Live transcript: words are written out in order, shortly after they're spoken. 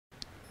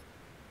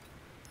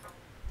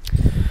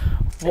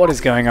What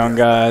is going on,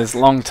 guys?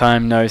 Long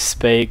time no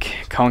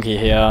speak. Conky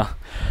here.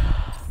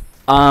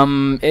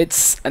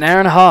 It's an hour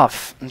and a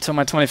half until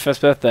my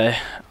 21st birthday,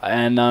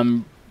 and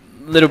I'm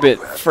a little bit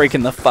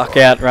freaking the fuck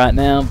out right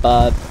now,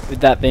 but with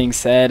that being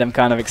said, I'm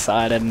kind of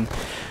excited and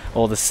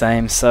all the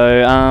same.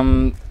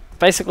 So,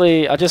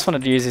 basically, I just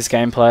wanted to use this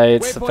gameplay.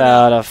 It's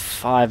about a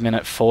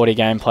 5-minute 40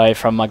 gameplay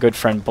from my good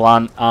friend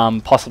Blunt,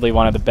 possibly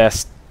one of the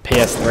best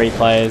PS3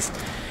 players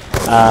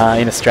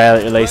in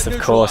Australia, at least. Of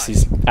course,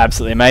 he's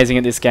absolutely amazing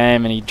at this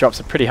game, and he drops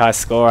a pretty high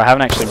score. I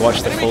haven't actually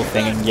watched the full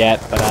thing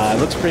yet, but it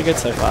looks pretty good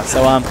so far.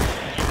 So,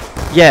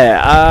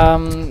 yeah,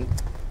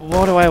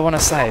 what do I want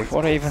to say?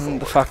 What even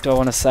the fuck do I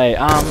want to say?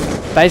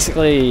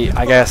 Basically,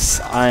 I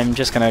guess I'm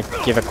just going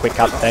to give a quick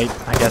update,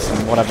 I guess,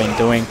 on what I've been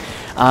doing.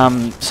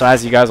 So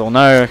as you guys all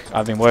know,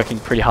 I've been working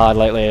pretty hard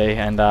lately,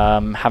 and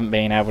haven't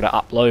been able to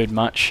upload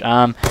much.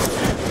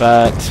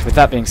 But with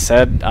that being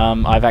said,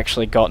 I've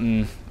actually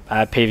gotten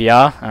a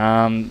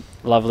PVR.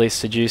 Lovely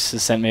Seduce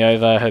has sent me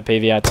over her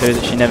PVR 2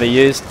 that she never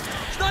used.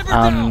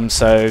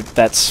 So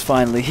that's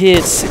finally here.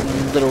 It's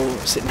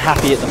sitting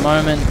happy at the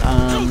moment.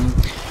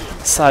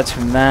 Aside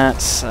from that,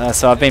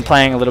 so I've been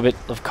playing a little bit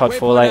of COD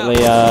 4 lately,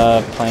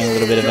 playing a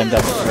little bit of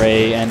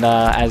MW3, and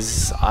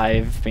as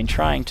I've been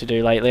trying to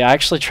do lately, I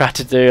actually tried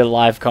to do a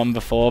live com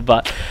before,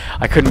 but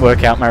I couldn't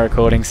work out my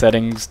recording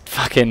settings,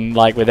 fucking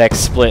like with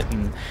XSplit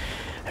and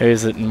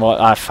who's it and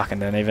what, I fucking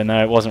don't even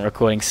know. It wasn't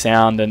recording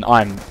sound, and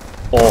I'm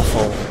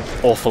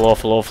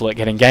awful at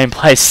getting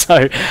gameplay,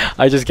 so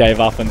I just gave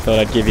up and thought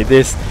I'd give you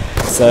this.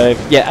 So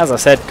yeah, as I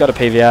said, got a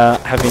PVR,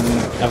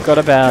 I've got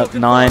about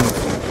 9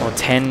 or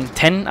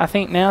 10 I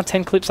think now,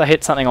 10 clips. I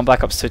hit something on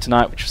Black Ops 2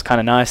 tonight, which was kind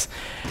of nice,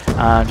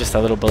 just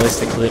a little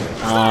ballistic clip.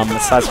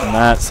 Aside from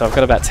that, so I've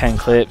got about 10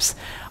 clips.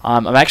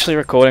 I'm actually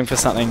recording for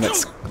something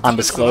that's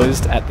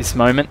undisclosed at this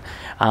moment.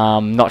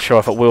 Not sure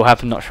if it will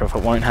happen, not sure if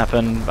it won't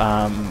happen.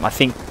 I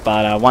think,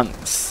 but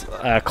once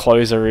a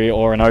closer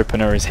or an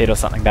opener is hit or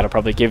something, that'll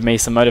probably give me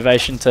some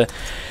motivation to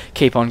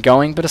keep on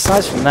going. But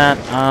aside from that,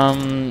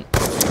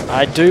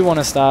 I do want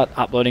to start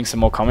uploading some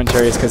more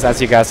commentaries, because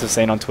as you guys have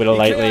seen on Twitter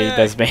lately,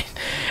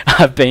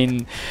 I've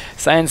been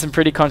saying some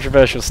pretty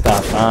controversial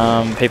stuff.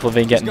 People have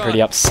been getting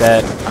pretty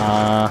upset,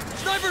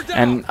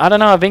 and I don't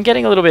know, I've been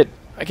getting a little bit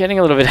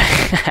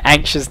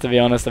anxious, to be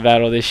honest,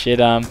 about all this shit.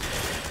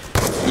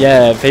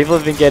 Yeah, people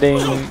have been getting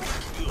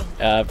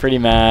pretty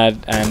mad,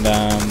 and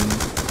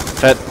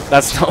but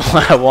that's not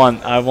what I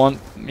want. I want,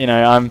 you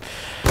know, I'm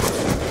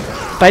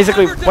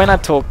basically, when I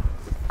talk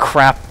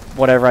crap,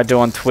 whatever I do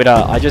on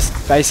Twitter, I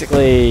just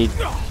basically,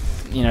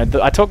 you know,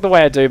 I talk the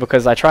way I do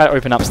because I try to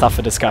open up stuff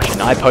for discussion.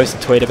 I post a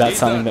tweet about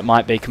something that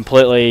might be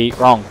completely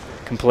wrong,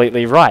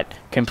 completely right,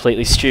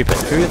 completely stupid,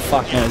 who the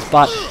fuck knows,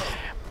 but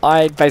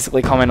I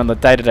basically comment on the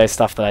day-to-day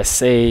stuff that I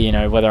see, you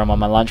know, whether I'm on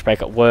my lunch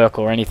break at work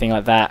or anything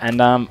like that,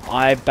 and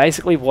I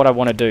basically, what I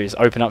want to do is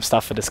open up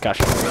stuff for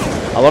discussion.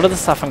 A lot of the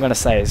stuff I'm going to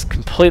say is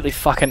completely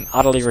fucking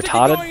utterly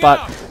retarded,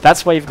 but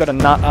that's where you've got to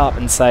nut up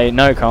and say,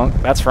 no, Conk,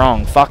 that's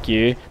wrong, fuck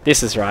you,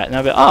 this is right, and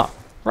I'll be, oh,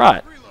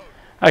 right,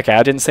 okay,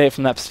 I didn't see it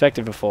from that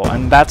perspective before,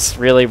 and that's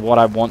really what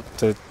I want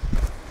to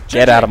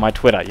get out of my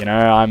Twitter, you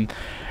know.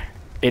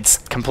 It's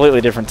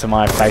completely different to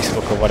my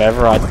Facebook or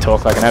whatever. I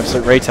talk like an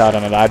absolute retard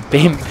on it. I've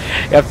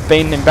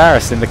been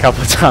embarrassed in the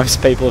couple of times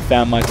people have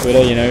found my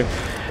Twitter, you know.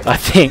 I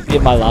think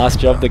in my last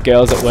job the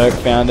girls at work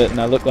found it and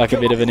I look like a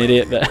bit of an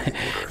idiot, but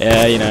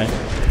yeah, you know,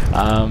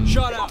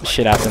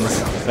 shit happens.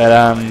 But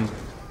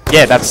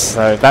yeah, that's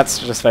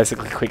just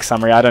basically a quick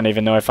summary. I don't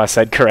even know if I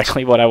said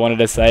correctly what I wanted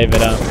to say, but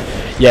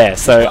yeah,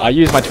 so I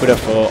use my Twitter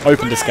for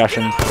open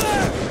discussion.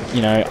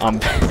 You know,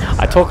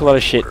 I talk a lot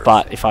of shit,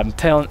 but if I'm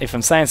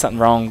saying something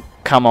wrong,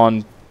 come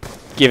on,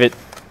 give it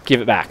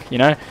back, you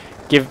know?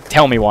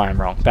 Tell me why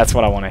I'm wrong. That's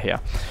what I want to hear.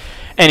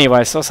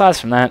 Anyway, so aside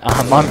from that,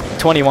 I'm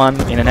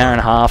 21 in an hour and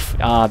a half.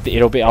 I'll be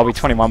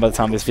 21 by the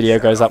time this video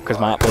goes up, because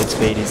my upload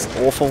speed is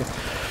awful.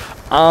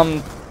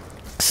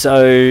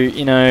 So,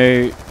 you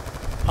know,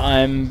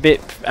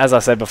 as I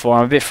said before,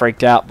 I'm a bit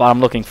freaked out, but I'm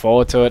looking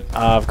forward to it.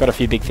 I've got a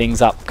few big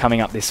things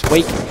coming up this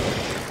week.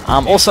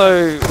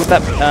 Also, with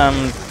that,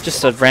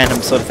 just a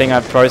random sort of thing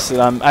I've posted,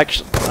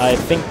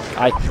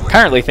 I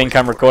currently think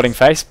I'm recording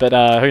face, but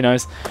who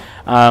knows.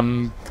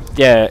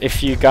 Yeah,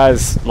 if you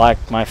guys like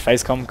my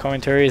Facecam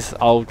commentaries,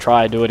 I'll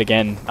try to do it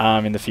again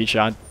in the future.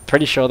 I'm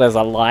pretty sure there's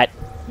a light,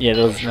 yeah,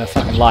 there's a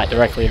fucking light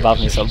directly above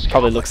me, so it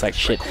probably looks like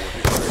shit.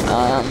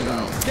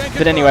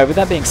 But anyway, with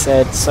that being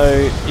said,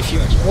 so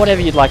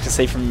whatever you'd like to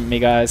see from me,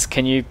 guys,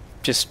 can you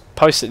just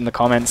post it in the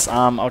comments.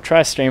 I'll try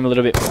to stream a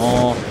little bit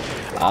more.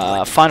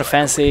 Final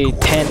Fantasy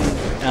X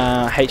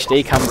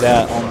HD comes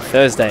out on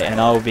Thursday,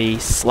 and I'll be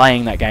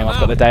slaying that game. I've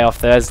got the day off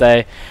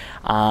Thursday.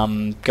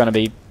 Gonna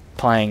be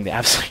playing the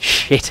absolute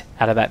shit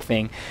out of that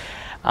thing.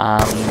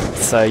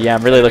 So yeah,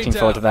 I'm really looking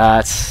forward to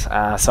that.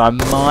 So I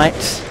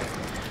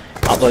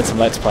upload some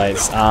Let's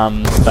Plays,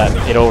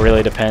 but it all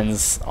really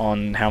depends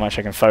on how much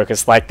I can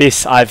focus. Like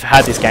this, I've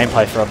had this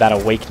gameplay for about a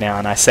week now,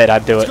 and I said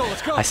I'd do it.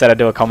 I said I'd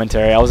do a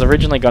commentary. I was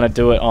originally going to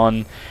do it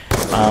on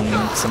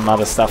some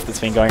other stuff that's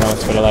been going on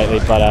Twitter lately,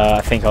 but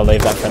I think I'll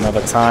leave that for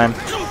another time.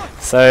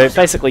 So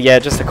basically, yeah,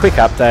 just a quick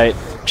update.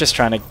 Just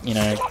trying to, you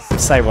know,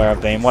 say where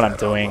I've been, what I'm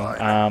doing,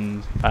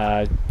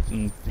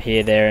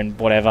 here, there, and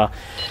whatever.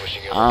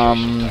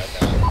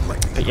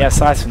 But yeah,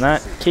 aside from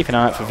that, keep an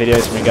eye out for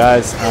videos from you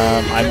guys.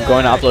 I'm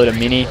going to upload a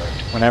mini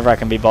whenever I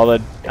can be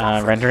bothered,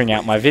 rendering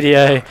out my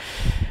video,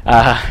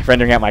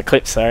 rendering out my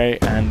clip,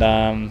 sorry. And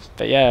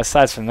but yeah,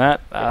 aside from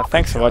that,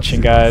 thanks for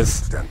watching,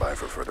 guys.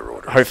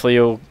 Hopefully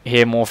you'll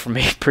hear more from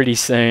me pretty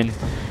soon.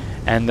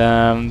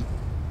 And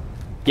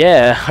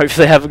yeah,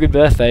 hopefully have a good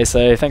birthday.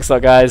 So thanks a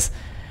lot, guys.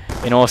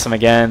 Been awesome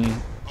again.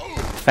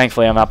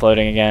 Thankfully I'm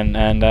uploading again,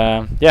 and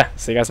yeah,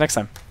 see you guys next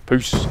time.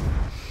 Peace.